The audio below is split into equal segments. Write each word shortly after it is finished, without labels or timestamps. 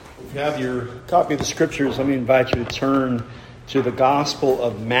If you have your copy of the scriptures, let me invite you to turn to the Gospel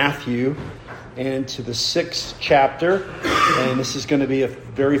of Matthew and to the 6th chapter. And this is going to be a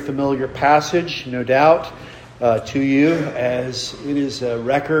very familiar passage, no doubt, to you, as it is a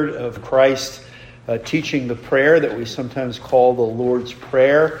record of Christ teaching the prayer that we sometimes call the Lord's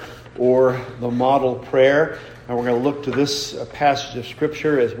Prayer or the model prayer. And we're going to look to this passage of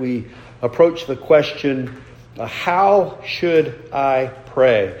Scripture as we approach the question, how should I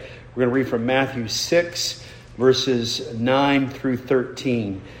pray? We're going to read from Matthew 6, verses 9 through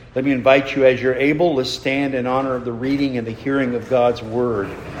 13. Let me invite you, as you're able, to stand in honor of the reading and the hearing of God's Word.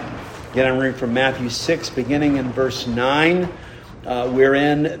 Again, I'm reading from Matthew 6, beginning in verse 9,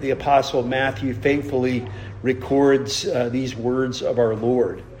 wherein the Apostle Matthew faithfully records these words of our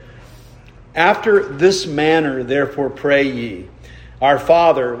Lord. After this manner, therefore, pray ye, Our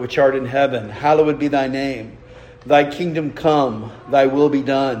Father, which art in heaven, hallowed be thy name. Thy kingdom come, thy will be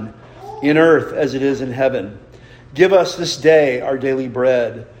done, in earth as it is in heaven. Give us this day our daily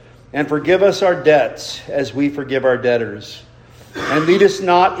bread, and forgive us our debts as we forgive our debtors. And lead us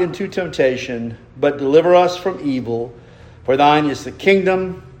not into temptation, but deliver us from evil. For thine is the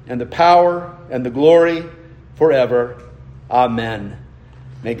kingdom, and the power, and the glory, forever. Amen.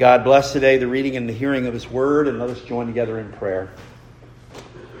 May God bless today the reading and the hearing of His Word, and let us join together in prayer.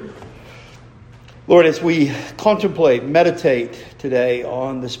 Lord, as we contemplate, meditate today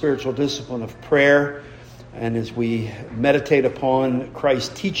on the spiritual discipline of prayer, and as we meditate upon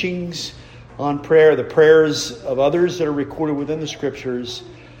Christ's teachings on prayer, the prayers of others that are recorded within the Scriptures,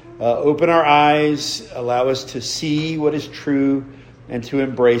 open our eyes, allow us to see what is true and to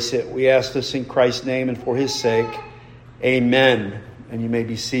embrace it. We ask this in Christ's name and for His sake. Amen. And you may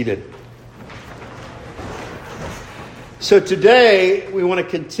be seated. So today we want to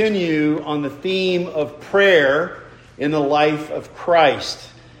continue on the theme of prayer in the life of Christ.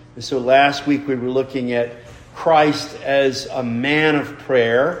 And so last week we were looking at Christ as a man of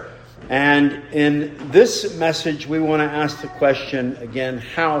prayer. And in this message we want to ask the question again,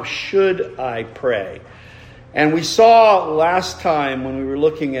 how should I pray? And we saw last time when we were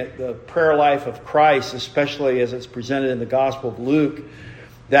looking at the prayer life of Christ, especially as it's presented in the Gospel of Luke,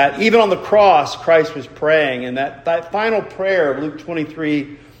 that even on the cross, Christ was praying. And that final prayer of Luke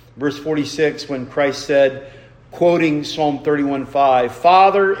 23, verse 46, when Christ said, quoting Psalm 31:5,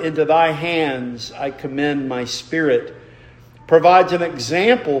 Father, into thy hands I commend my spirit, provides an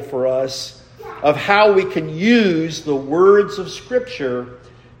example for us of how we can use the words of Scripture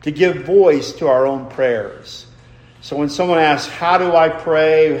to give voice to our own prayers. So when someone asks, how do I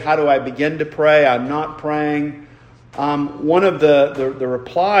pray? How do I begin to pray? I'm not praying. One of the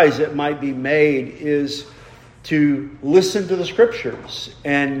replies that might be made is to listen to the Scriptures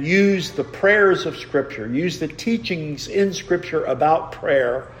and use the prayers of Scripture, use the teachings in Scripture about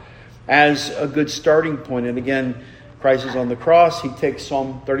prayer as a good starting point. And again, Christ is on the cross. He takes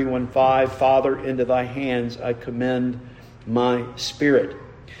Psalm 31:5, Father, into thy hands I commend my spirit.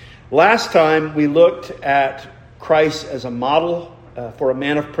 Last time we looked at Christ as a model for a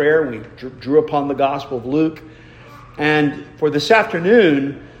man of prayer. We drew upon the Gospel of Luke. And for this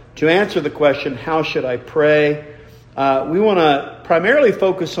afternoon, to answer the question, how should I pray? We want to primarily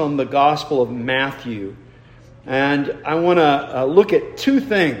focus on the Gospel of Matthew. And I want to look at two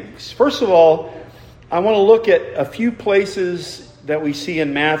things. First of all, I want to look at a few places that we see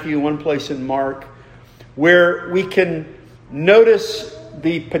in Matthew, one place in Mark, where we can notice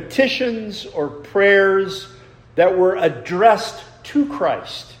the petitions or prayers that were addressed to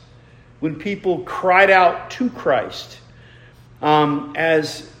Christ. When people cried out to Christ,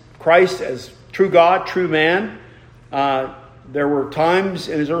 as Christ, as true God, true man, there were times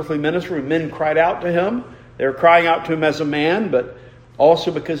in His earthly ministry when men cried out to Him. They were crying out to Him as a man, but also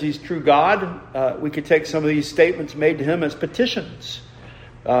because He's true God, we could take some of these statements made to Him as petitions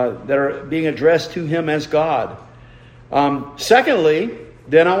that are being addressed to Him as God. Secondly,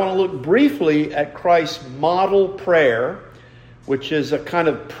 then I want to look briefly at Christ's model prayer, which is a kind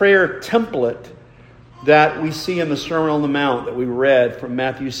of prayer template that we see in the Sermon on the Mount that we read from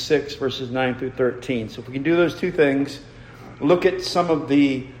Matthew 6, verses 9 through 13. So if we can do those two things, look at some of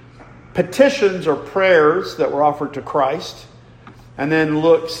the petitions or prayers that were offered to Christ, and then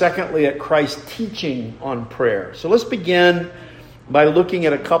look, secondly, at Christ's teaching on prayer. So let's begin by looking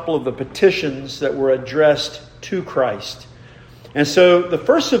at a couple of the petitions that were addressed to Christ. And so the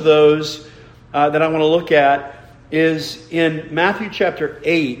first of those that I want to look at is in Matthew chapter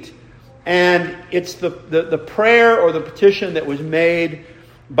 8, and it's the prayer or the petition that was made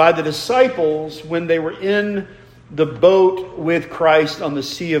by the disciples when they were in the boat with Christ on the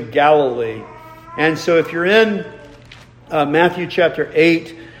Sea of Galilee. And so if you're in Matthew chapter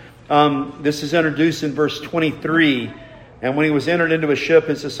 8, This is introduced in verse 23. And when he was entered into a ship,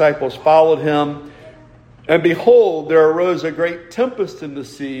 his disciples followed him. And behold, there arose a great tempest in the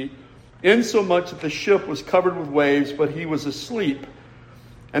sea, insomuch that the ship was covered with waves, but he was asleep.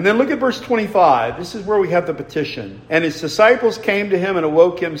 And then look at verse 25. This is where we have the petition. And his disciples came to him and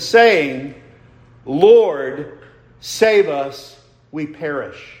awoke him, saying, Lord, save us, we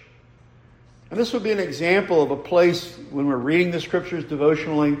perish. And this would be an example of a place when we're reading the scriptures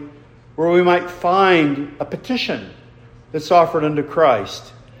devotionally where we might find a petition that's offered unto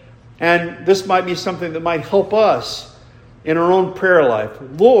Christ. And this might be something that might help us in our own prayer life.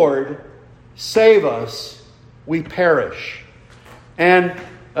 Lord, save us, we perish. And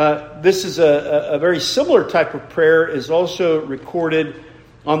this is a very similar type of prayer is also recorded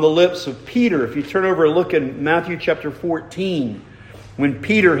on the lips of Peter. If you turn over and look in Matthew chapter 14, when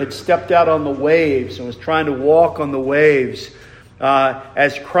Peter had stepped out on the waves and was trying to walk on the waves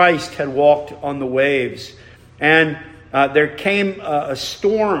as Christ had walked on the waves. And there came a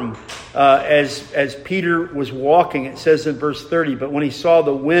storm as Peter was walking. It says in verse 30, but when he saw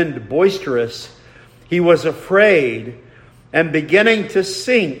the wind boisterous, he was afraid, and beginning to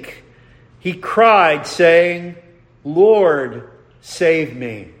sink, he cried, saying, Lord, save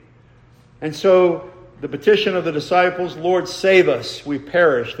me. And so the petition of the disciples, Lord, save us, we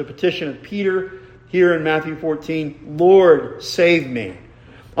perish. The petition of Peter here in Matthew 14, Lord, save me.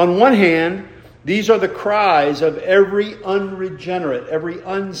 On one hand, these are the cries of every unregenerate, every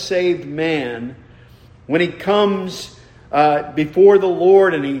unsaved man when he comes before the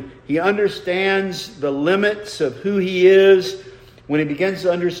Lord and he understands the limits of who he is, when he begins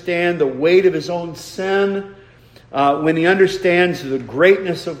to understand the weight of his own sin, when he understands the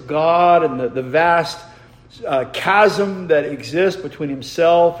greatness of God and the vast chasm that exists between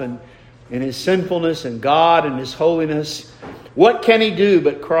himself and his sinfulness and God and his holiness. What can he do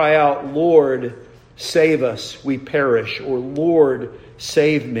but cry out, Lord, save us, we perish, or Lord,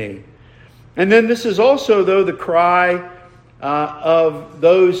 save me. And then this is also, though, the cry of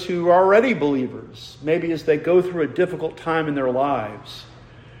those who are already believers, maybe as they go through a difficult time in their lives.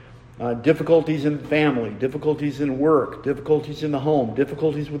 Difficulties in family, difficulties in work, difficulties in the home,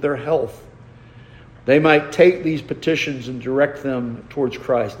 difficulties with their health. They might take these petitions and direct them towards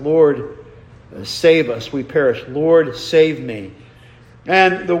Christ. Lord, save us, we perish. Lord, save me.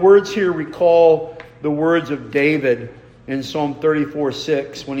 And the words here recall the words of David in Psalm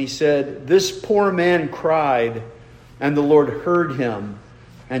 34:6 when he said, this poor man cried, and the Lord heard him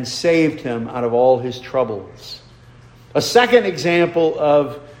and saved him out of all his troubles. A second example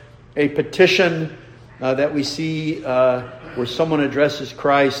of a petition that we see where someone addresses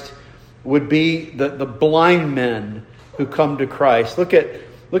Christ would be the blind men who come to Christ. Look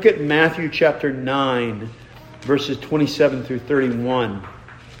at Matthew chapter 9, verses 27 through 31.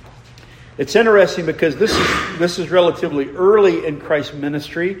 It's interesting because this is relatively early in Christ's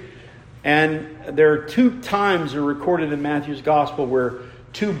ministry, and there are two times are recorded in Matthew's gospel where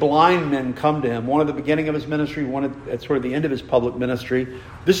two blind men come to him. One at the beginning of his ministry, one at sort of the end of his public ministry.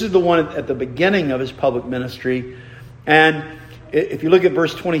 This is the one at the beginning of his public ministry. And if you look at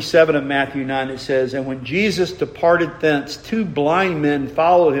verse 27 of Matthew 9, it says, and when Jesus departed thence, two blind men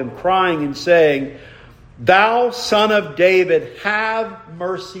followed him, crying and saying, Thou Son of David, have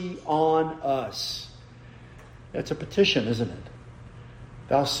mercy on us. That's a petition, isn't it?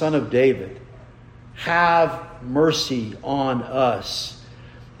 Thou Son of David, have mercy on us.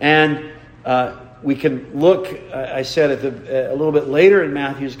 And we can look, I said, a little bit later in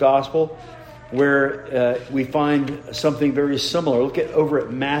Matthew's gospel, where we find something very similar. Look over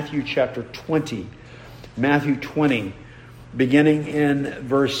at Matthew chapter 20. Matthew 20, beginning in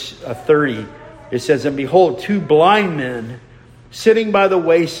verse 30. It says, and behold, two blind men sitting by the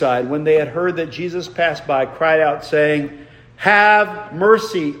wayside, when they had heard that Jesus passed by, cried out, saying, Have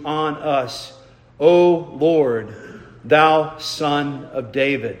mercy on us, O Lord, thou Son of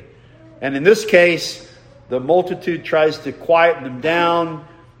David. And in this case, the multitude tries to quieten them down,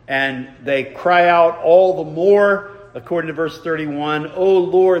 and they cry out all the more, according to verse 31, O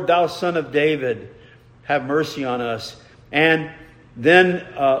Lord, thou Son of David, have mercy on us. And then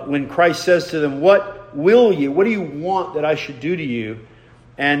when Christ says to them, What will you? What do you want that I should do to you?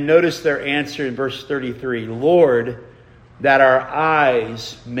 And notice their answer in verse 33, Lord, that our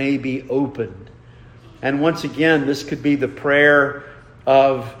eyes may be opened. And once again, this could be the prayer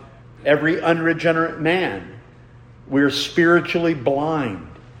of every unregenerate man. We're spiritually blind.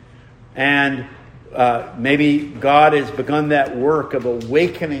 And maybe God has begun that work of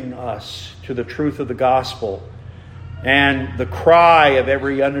awakening us to the truth of the gospel. And the cry of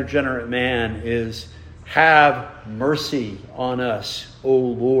every unregenerate man is, have mercy on us, O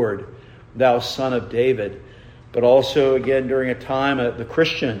Lord, thou Son of David. But also, again, during a time, the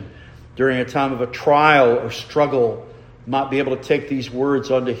Christian, during a time of a trial or struggle, might be able to take these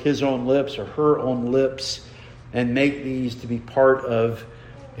words onto his own lips or her own lips and make these to be part of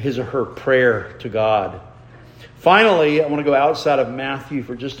his or her prayer to God. Finally, I want to go outside of Matthew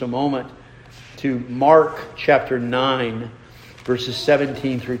for just a moment to Mark chapter 9, verses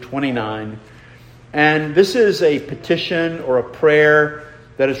 17 through 29. And this is a petition or a prayer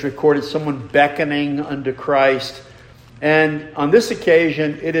that is recorded, someone beckoning unto Christ. And on this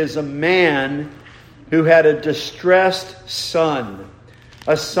occasion, it is a man who had a distressed son,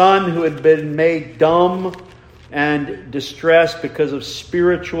 a son who had been made dumb and distressed because of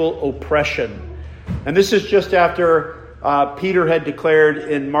spiritual oppression. And this is just after Peter had declared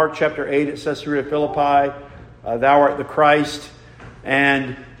in Mark chapter 8 at Caesarea Philippi, thou art the Christ.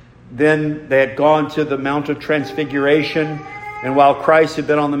 And then they had gone to the Mount of Transfiguration. And while Christ had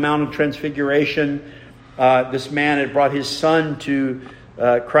been on the Mount of Transfiguration, this man had brought his son to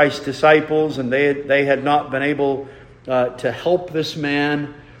Christ's disciples, and they had not been able to help this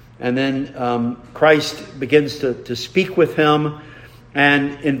man. And then Christ begins to speak with him.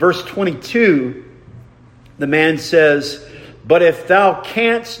 And in verse 22, the man says, "But if thou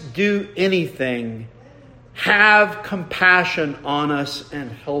canst do anything, have compassion on us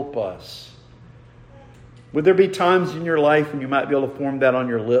and help us." Would there be times in your life when you might be able to form that on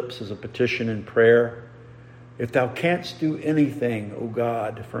your lips as a petition in prayer? If thou canst do anything, O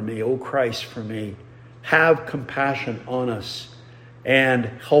God, for me, O Christ, for me, have compassion on us and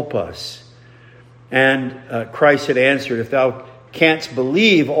help us. And Christ had answered, if thou canst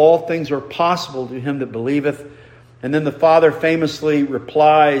believe, all things are possible to him that believeth. And then the Father famously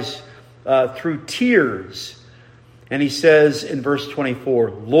replies through tears. And he says in verse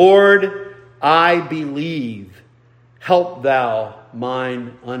 24, "Lord, I believe. Help thou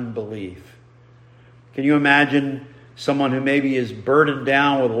mine unbelief." Can you imagine someone who maybe is burdened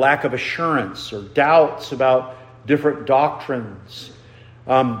down with lack of assurance or doubts about different doctrines,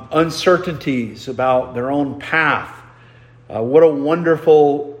 uncertainties about their own path? What a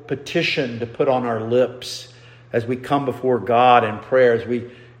wonderful petition to put on our lips as we come before God in prayer,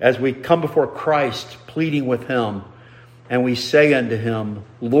 as we come before Christ pleading with him, and we say unto him,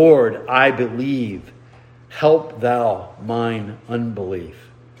 "Lord, I believe. Help thou mine unbelief."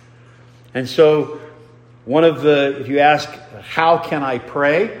 And so, if you ask, how can I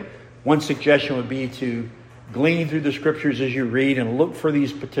pray? One suggestion would be to glean through the scriptures as you read and look for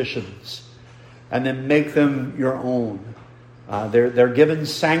these petitions and then make them your own. They're given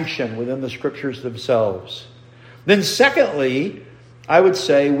sanction within the scriptures themselves. Then secondly, I would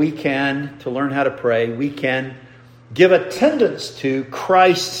say to learn how to pray, we can give attendance to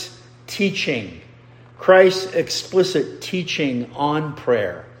Christ's teaching, Christ's explicit teaching on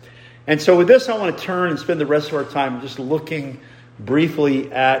prayer. And so with this, I want to turn and spend the rest of our time just looking briefly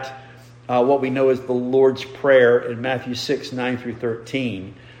at what we know as the Lord's Prayer in Matthew 6, 9 through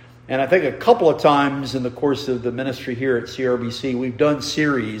 13. And I think a couple of times in the course of the ministry here at CRBC, we've done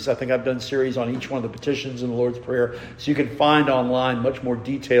series. I think I've done series on each one of the petitions in the Lord's Prayer. So you can find online much more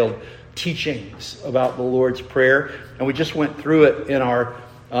detailed teachings about the Lord's Prayer. And we just went through it in our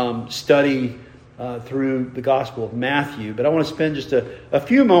study through the Gospel of Matthew. But I want to spend just a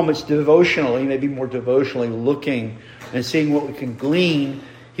few moments devotionally, maybe more devotionally, looking and seeing what we can glean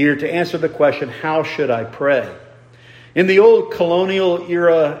here to answer the question, how should I pray? In the old colonial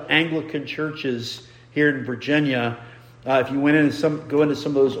era Anglican churches here in Virginia, if you go into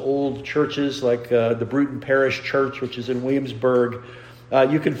some of those old churches like the Bruton Parish Church, which is in Williamsburg,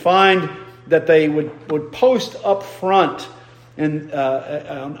 you can find that they would post up front and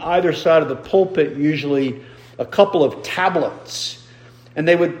on either side of the pulpit usually a couple of tablets. And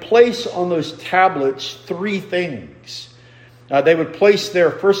they would place on those tablets three things. They would place there,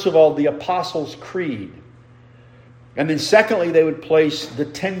 first of all, the Apostles' Creed. And then secondly, they would place the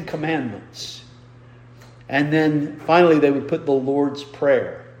Ten Commandments. And then finally, they would put the Lord's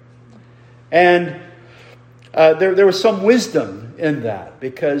Prayer. And there was some wisdom in that,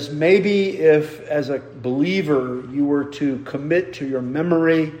 because maybe if, as a believer, you were to commit to your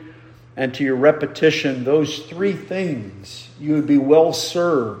memory and to your repetition those three things, you would be well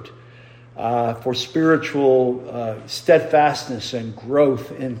served for spiritual steadfastness and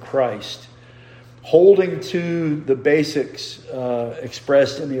growth in Christ. Holding to the basics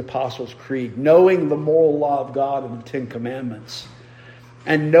expressed in the Apostles' Creed, knowing the moral law of God and the Ten Commandments,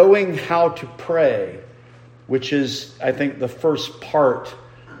 and knowing how to pray, which is, I think, the first part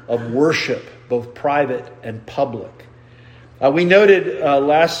of worship, both private and public. We noted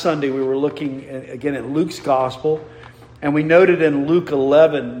last Sunday, we were looking again at Luke's gospel, and we noted in Luke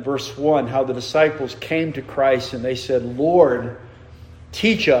 11, verse 1, how the disciples came to Christ and they said, "Lord,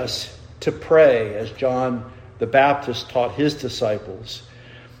 teach us to pray," as John the Baptist taught his disciples.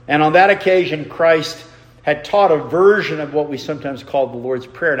 And on that occasion, Christ had taught a version of what we sometimes call the Lord's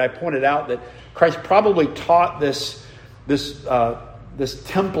Prayer. And I pointed out that Christ probably taught this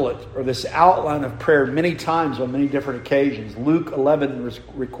template or this outline of prayer many times on many different occasions. Luke 11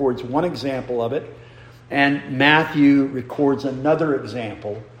 records one example of it, and Matthew records another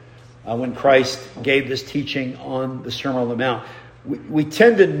example when Christ gave this teaching on the Sermon on the Mount. We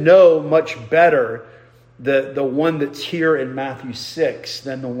tend to know much better the one that's here in Matthew 6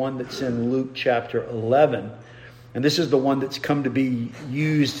 than the one that's in Luke chapter 11. And this is the one that's come to be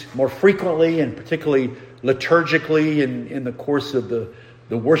used more frequently and particularly liturgically in the course of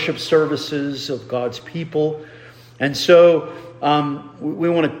the worship services of God's people. And so we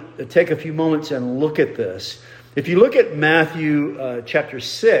want to take a few moments and look at this. If you look at Matthew chapter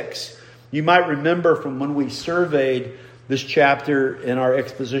 6, you might remember from when we surveyed this chapter in our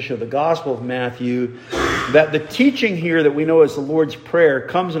exposition of the Gospel of Matthew that the teaching here that we know as the Lord's Prayer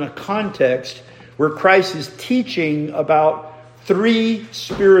comes in a context where Christ is teaching about three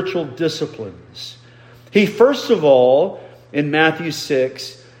spiritual disciplines. He first of all, in Matthew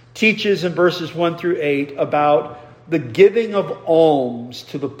 6, teaches in verses 1 through 8 about the giving of alms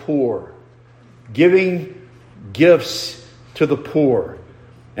to the poor, giving gifts to the poor.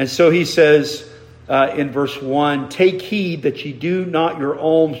 And so he says in verse 1, "Take heed that ye do not your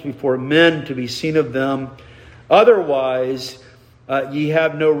alms before men to be seen of them. Otherwise, ye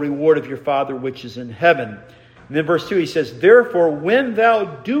have no reward of your Father which is in heaven." And then verse 2, he says, "Therefore, when thou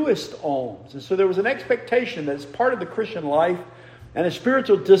doest alms." And so there was an expectation that as part of the Christian life and a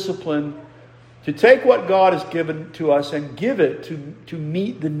spiritual discipline to take what God has given to us and give it to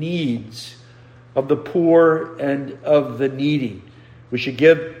meet the needs of the poor and of the needy. We should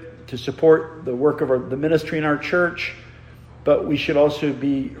give to support the work of the ministry in our church, but we should also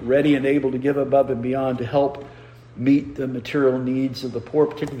be ready and able to give above and beyond to help meet the material needs of the poor,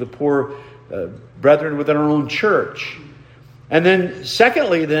 particularly the poor brethren within our own church. And then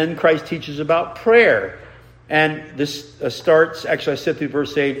secondly, then Christ teaches about prayer. And this starts, actually I said through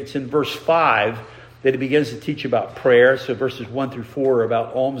verse 8, it's in verse 5 that he begins to teach about prayer. So verses 1 through 4 are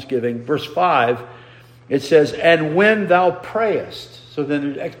about almsgiving. Verse 5, it says, "And when thou prayest." So then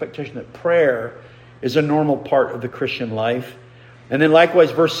there's expectation that prayer is a normal part of the Christian life. And then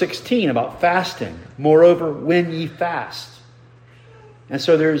likewise verse 16 about fasting. "Moreover, when ye fast." And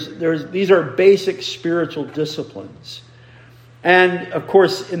so these are basic spiritual disciplines. And of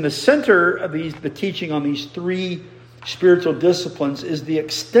course, in the center of the teaching on these three spiritual disciplines is the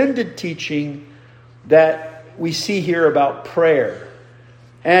extended teaching that we see here about prayer.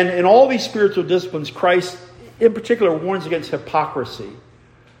 And in all these spiritual disciplines, Christ in particular warns against hypocrisy,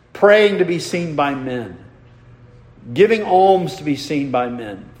 praying to be seen by men, giving alms to be seen by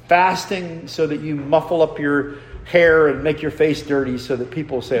men, fasting so that you muffle up your hair and make your face dirty so that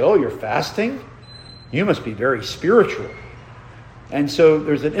people say, "Oh, you're fasting? You must be very spiritual." And so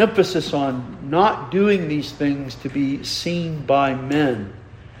there's an emphasis on not doing these things to be seen by men.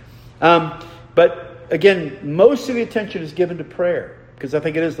 But again, most of the attention is given to prayer because I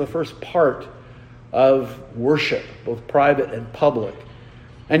think it is the first part of worship, both private and public.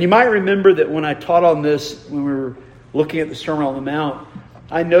 And you might remember that when I taught on this, when we were looking at the Sermon on the Mount,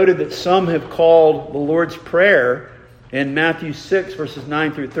 I noted that some have called the Lord's Prayer in Matthew 6, verses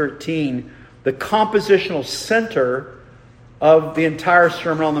 9 through 13, the compositional center of the entire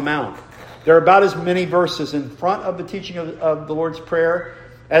Sermon on the Mount. There are about as many verses in front of the teaching of the Lord's Prayer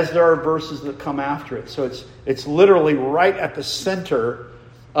as there are verses that come after it. So it's literally right at the center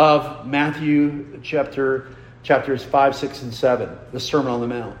of Matthew chapters 5, 6, and 7, the Sermon on the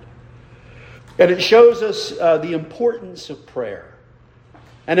Mount. And it shows us the importance of prayer.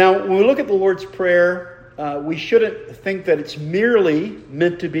 And now when we look at the Lord's Prayer, we shouldn't think that it's merely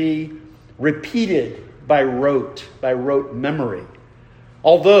meant to be repeated by rote memory.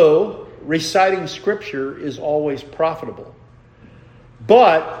 Although reciting Scripture is always profitable.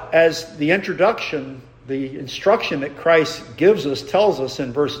 But as the introduction, the instruction that Christ gives us tells us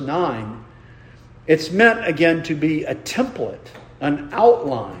in verse 9, it's meant again to be a template, an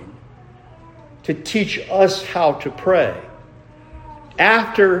outline to teach us how to pray.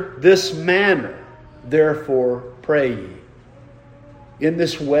 "After this manner, therefore, pray ye." In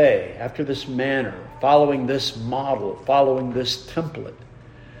this way, after this manner, following this model, following this template.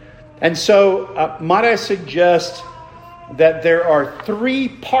 And so, might I suggest that there are three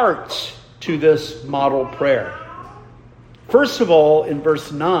parts to this model prayer. First of all, in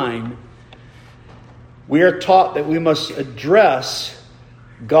verse 9, we are taught that we must address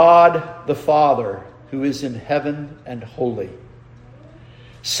God the Father, who is in heaven and holy.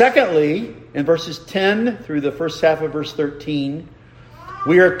 Secondly, in verses 10 through the first half of verse 13,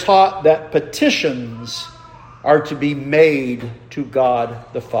 we are taught that petitions are to be made to God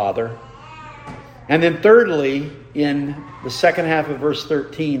the Father. And then thirdly, in the second half of verse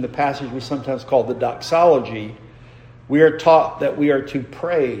 13, the passage we sometimes call the doxology, we are taught that we are to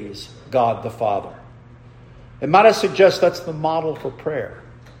praise God the Father. And might I suggest that's the model for prayer.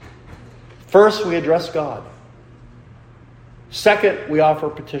 First, we address God. Second, we offer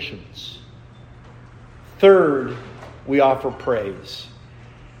petitions. Third, we offer praise.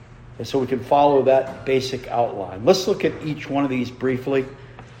 And so we can follow that basic outline. Let's look at each one of these briefly.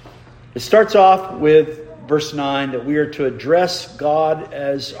 It starts off with verse 9, that we are to address God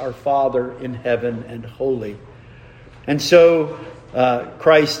as our Father in heaven and holy. And so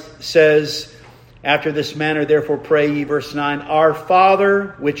Christ says, after this manner, therefore pray ye, verse 9, Our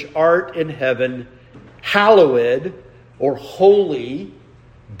Father which art in heaven, hallowed or holy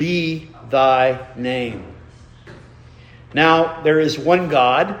be thy name. Now, there is one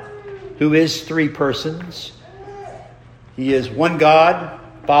God who is three persons. He is one God,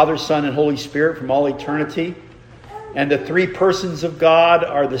 Father, Son, and Holy Spirit from all eternity. And the three persons of God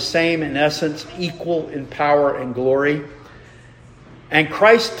are the same in essence, equal in power and glory. And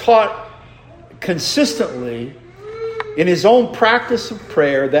Christ taught consistently in his own practice of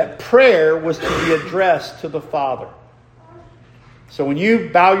prayer that prayer was to be addressed to the Father. So when you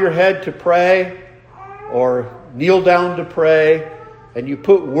bow your head to pray or kneel down to pray and you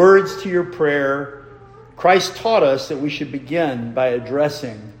put words to your prayer, Christ taught us that we should begin by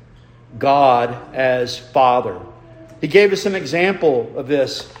addressing God as Father. He gave us an example of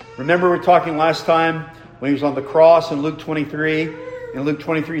this. Remember we were talking last time when he was on the cross in Luke 23. In Luke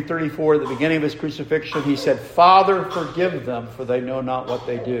 23:34, at the beginning of his crucifixion, he said, Father, forgive them, for they know not what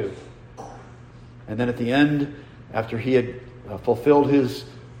they do. And then at the end, after he had fulfilled his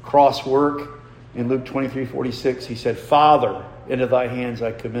cross work, in Luke 23:46, he said, Father, into thy hands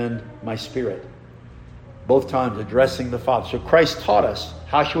I commend my spirit. Both times addressing the Father. So Christ taught us,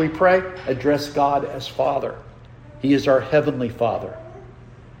 how should we pray? Address God as Father. He is our heavenly Father.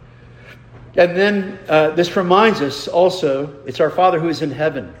 And then this reminds us also, it's our Father who is in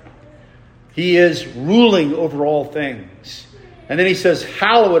heaven. He is ruling over all things. And then he says,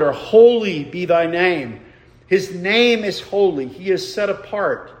 hallowed or holy be thy name. His name is holy. He is set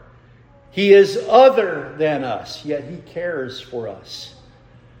apart. He is other than us, yet he cares for us.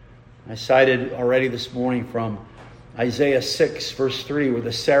 I cited already this morning from Isaiah 6, verse 3, where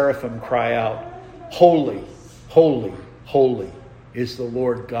the seraphim cry out, Holy, holy, holy is the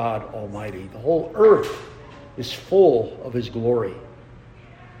Lord God Almighty. The whole earth is full of his glory.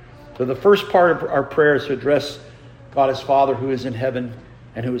 So the first part of our prayer is to address God as Father who is in heaven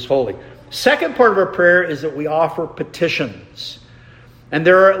and who is holy. Second part of our prayer is that we offer petitions. And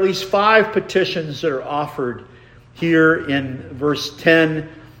there are at least 5 petitions that are offered here in verse 10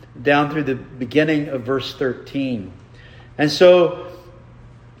 down through the beginning of verse 13. And so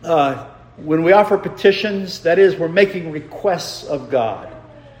when we offer petitions, that is, we're making requests of God.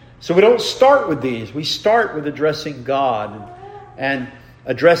 So we don't start with these. We start with addressing God and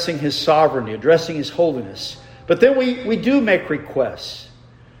addressing his sovereignty, addressing his holiness. But then we do make requests.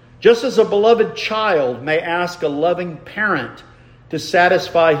 Just as a beloved child may ask a loving parent to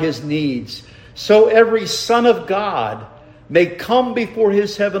satisfy his needs, so every son of God may come before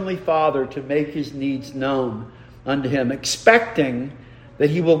his heavenly Father to make his needs known unto him, expecting that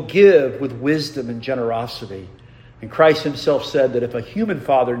he will give with wisdom and generosity. And Christ himself said that if a human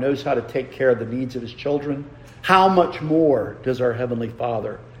father knows how to take care of the needs of his children, how much more does our heavenly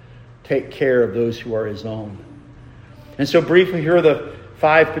Father take care of those who are his own? And so briefly, here are the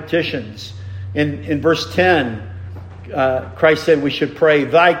 5 petitions. In verse 10, Christ said we should pray,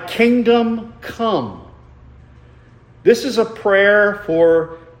 Thy kingdom come. This is a prayer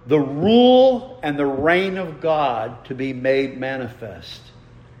for the rule and the reign of God to be made manifest.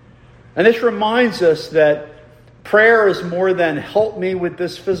 And this reminds us that prayer is more than help me with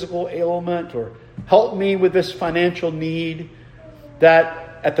this physical ailment or help me with this financial need.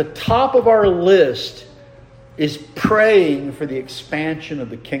 That at the top of our list is praying for the expansion of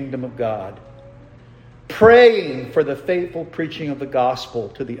the kingdom of God. Praying for the faithful preaching of the gospel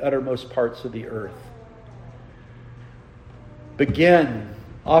to the uttermost parts of the earth. Begin,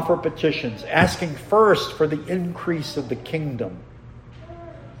 offer petitions, asking first for the increase of the kingdom.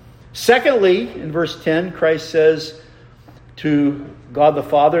 Secondly, in verse 10, Christ says to God the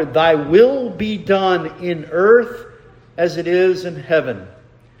Father, Thy will be done in earth as it is in heaven.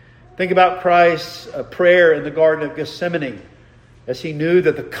 Think about Christ's prayer in the Garden of Gethsemane, as he knew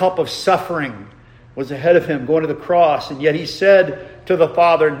that the cup of suffering was ahead of him, going to the cross. And yet he said to the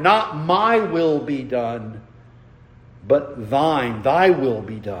Father, not my will be done, but thine, thy will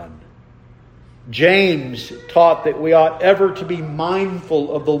be done. James taught that we ought ever to be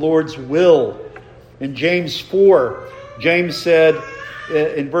mindful of the Lord's will. In James 4, James said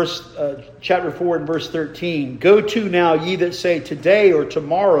in chapter 4 and verse 13, go to now, ye that say, today or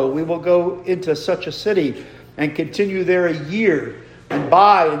tomorrow we will go into such a city and continue there a year, and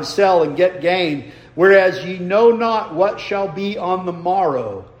buy and sell and get gain, whereas ye know not what shall be on the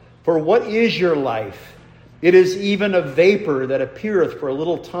morrow. For what is your life? It is even a vapor that appeareth for a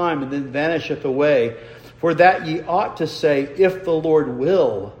little time and then vanisheth away. For that ye ought to say, if the Lord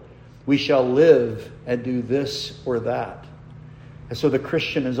will, we shall live and do this or that. And so the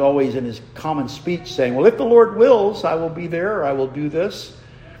Christian is always in his common speech saying, well, if the Lord wills, I will be there, I will do this.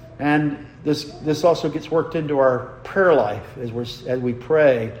 And this also gets worked into our prayer life as we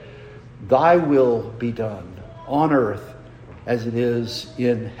pray, thy will be done on earth as it is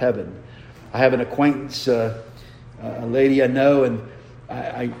in heaven. I have an acquaintance, a lady I know, and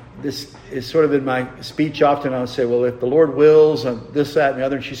this is sort of in my speech often. I'll say, well, if the Lord wills, and this, that, and the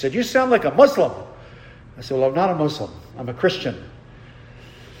other. And she said, you sound like a Muslim. I said, well, I'm not a Muslim. I'm a Christian.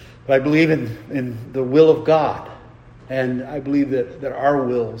 But I believe in the will of God. And I believe that our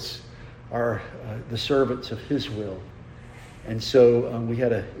wills are the servants of His will. And so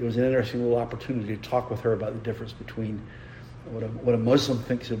it was an interesting little opportunity to talk with her about the difference between what a Muslim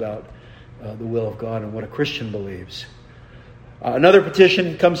thinks about the will of God and what a Christian believes. Another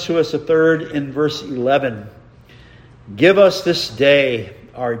petition comes to us, a third, in verse 11. Give us this day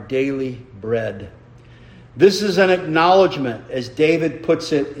our daily bread. This is an acknowledgement, as David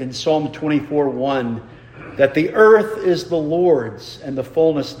puts it in Psalm 24:1, that the earth is the Lord's and the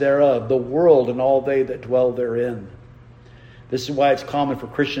fullness thereof, the world and all they that dwell therein. This is why it's common for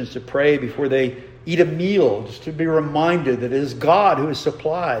Christians to pray before they eat a meal, just to be reminded that it is God who has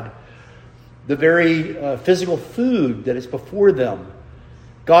supplied the very physical food that is before them.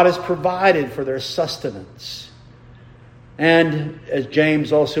 God has provided for their sustenance. And as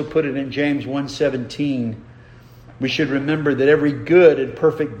James also put it in James 1:17, we should remember that every good and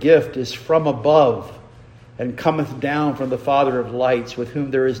perfect gift is from above and cometh down from the Father of lights, with whom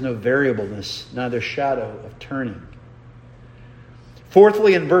there is no variableness, neither shadow of turning.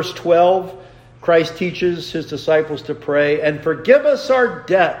 Fourthly, in verse 12, Christ teaches His disciples to pray, and forgive us our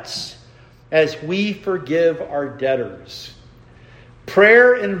debts as we forgive our debtors.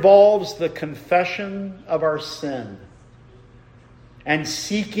 Prayer involves the confession of our sin and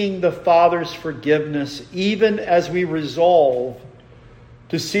seeking the Father's forgiveness, even as we resolve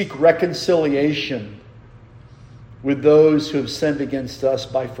to seek reconciliation with those who have sinned against us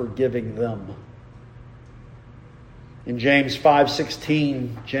by forgiving them. In James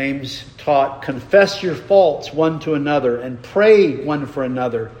 5:16, James taught, confess your faults one to another and pray one for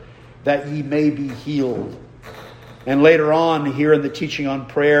another, that ye may be healed. And later on here in the teaching on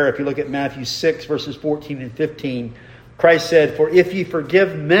prayer, if you look at Matthew 6, verses 14 and 15, Christ said, for if ye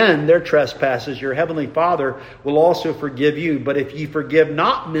forgive men their trespasses, your heavenly Father will also forgive you. But if ye forgive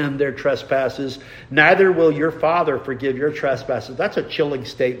not men their trespasses, neither will your Father forgive your trespasses. That's a chilling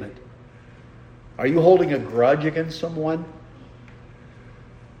statement. Are you holding a grudge against someone?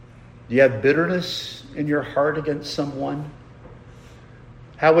 Do you have bitterness in your heart against someone?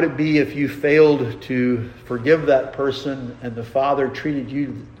 How would it be if you failed to forgive that person and the Father treated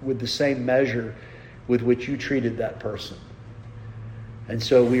you with the same measure with which you treated that person? And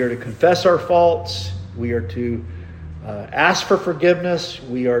so we are to confess our faults. We are to ask for forgiveness.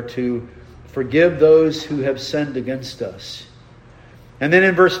 We are to forgive those who have sinned against us. And then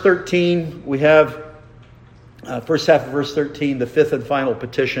in verse 13, we have, first half of verse 13, the fifth and final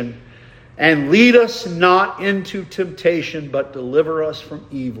petition. And lead us not into temptation, but deliver us from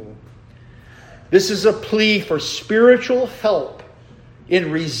evil. This is a plea for spiritual help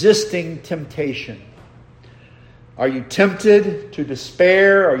in resisting temptation. Are you tempted to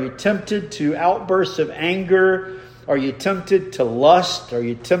despair? Are you tempted to outbursts of anger? Are you tempted to lust? Are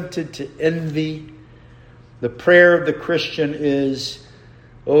you tempted to envy? The prayer of the Christian is,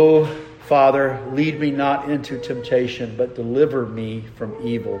 O Father, lead me not into temptation, but deliver me from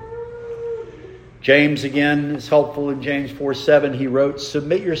evil. James, again, is helpful in James 4:7. He wrote,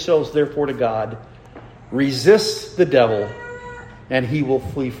 submit yourselves therefore to God. Resist the devil, and he will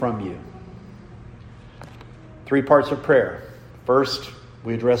flee from you. 3 parts of prayer. First,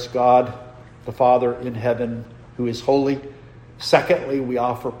 we address God, the Father in heaven, who is holy. Secondly, we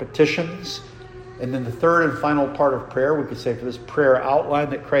offer petitions. And then the third and final part of prayer, we could say for this prayer outline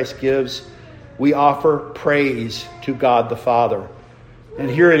that Christ gives, we offer praise to God the Father. And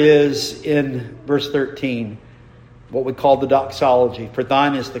here it is in verse 13, what we call the doxology. For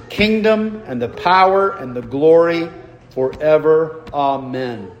thine is the kingdom and the power and the glory forever.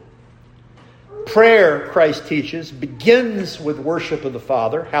 Amen. Prayer, Christ teaches, begins with worship of the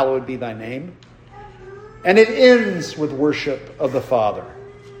Father. Hallowed be thy name. And it ends with worship of the Father.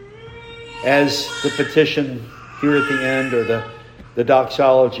 As the petition here at the end, or the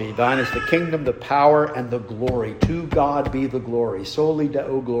doxology. Thine is the kingdom, the power, and the glory. To God be the glory. Soli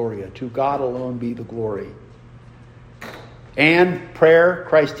Deo Gloria. To God alone be the glory. And prayer,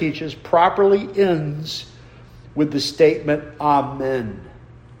 Christ teaches, properly ends with the statement, Amen.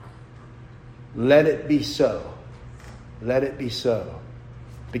 Let it be so. Let it be so.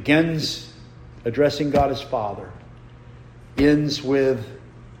 Begins addressing God as Father. Ends with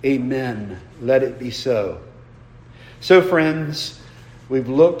Amen. Let it be so. So, friends, we've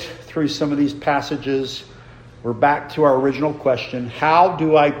looked through some of these passages. We're back to our original question. How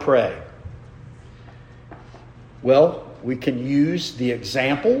do I pray? Well, we can use the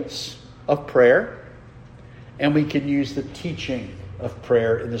examples of prayer, and we can use the teaching of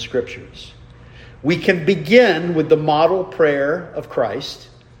prayer in the Scriptures. We can begin with the model prayer of Christ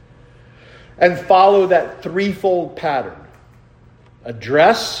and follow that threefold pattern.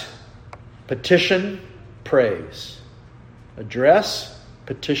 Address, petition, praise. Address,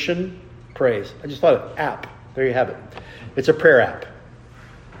 petition, praise. I just thought of app. There you have it. It's a prayer app.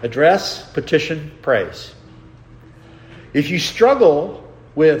 Address, petition, praise. If you struggle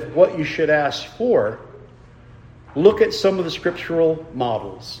with what you should ask for, look at some of the scriptural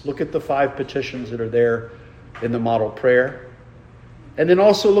models. Look at the 5 petitions that are there in the model prayer. And then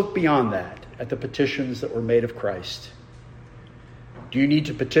also look beyond that at the petitions that were made of Christ. Do you need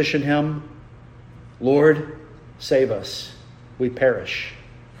to petition him? Lord, save us. We perish.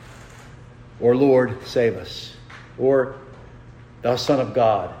 Or Lord, save us. Or thou Son of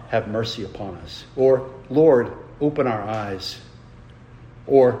God, have mercy upon us. Or Lord, open our eyes.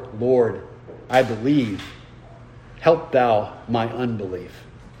 Or Lord, I believe. Help thou my unbelief.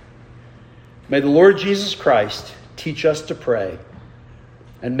 May the Lord Jesus Christ teach us to pray.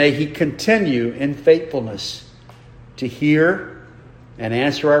 And may he continue in faithfulness to hear and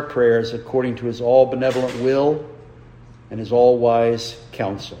answer our prayers according to his all-benevolent will and his all-wise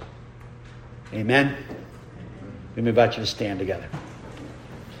counsel. Amen. Let me invite you to stand together.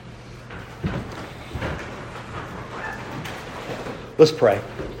 Let's pray.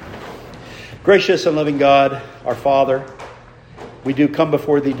 Gracious and loving God, our Father, we do come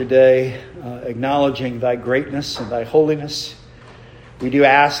before thee today acknowledging thy greatness and thy holiness. We do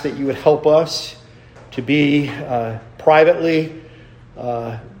ask that you would help us to be privately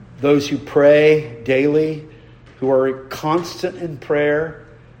those who pray daily, who are constant in prayer,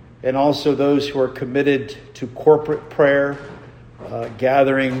 and also those who are committed to corporate prayer,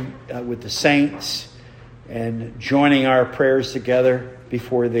 gathering with the saints and joining our prayers together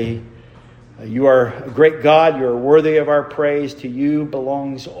before thee. You are a great God. You are worthy of our praise. To you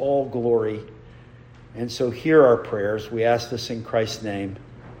belongs all glory. And so hear our prayers. We ask this in Christ's name.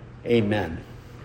 Amen.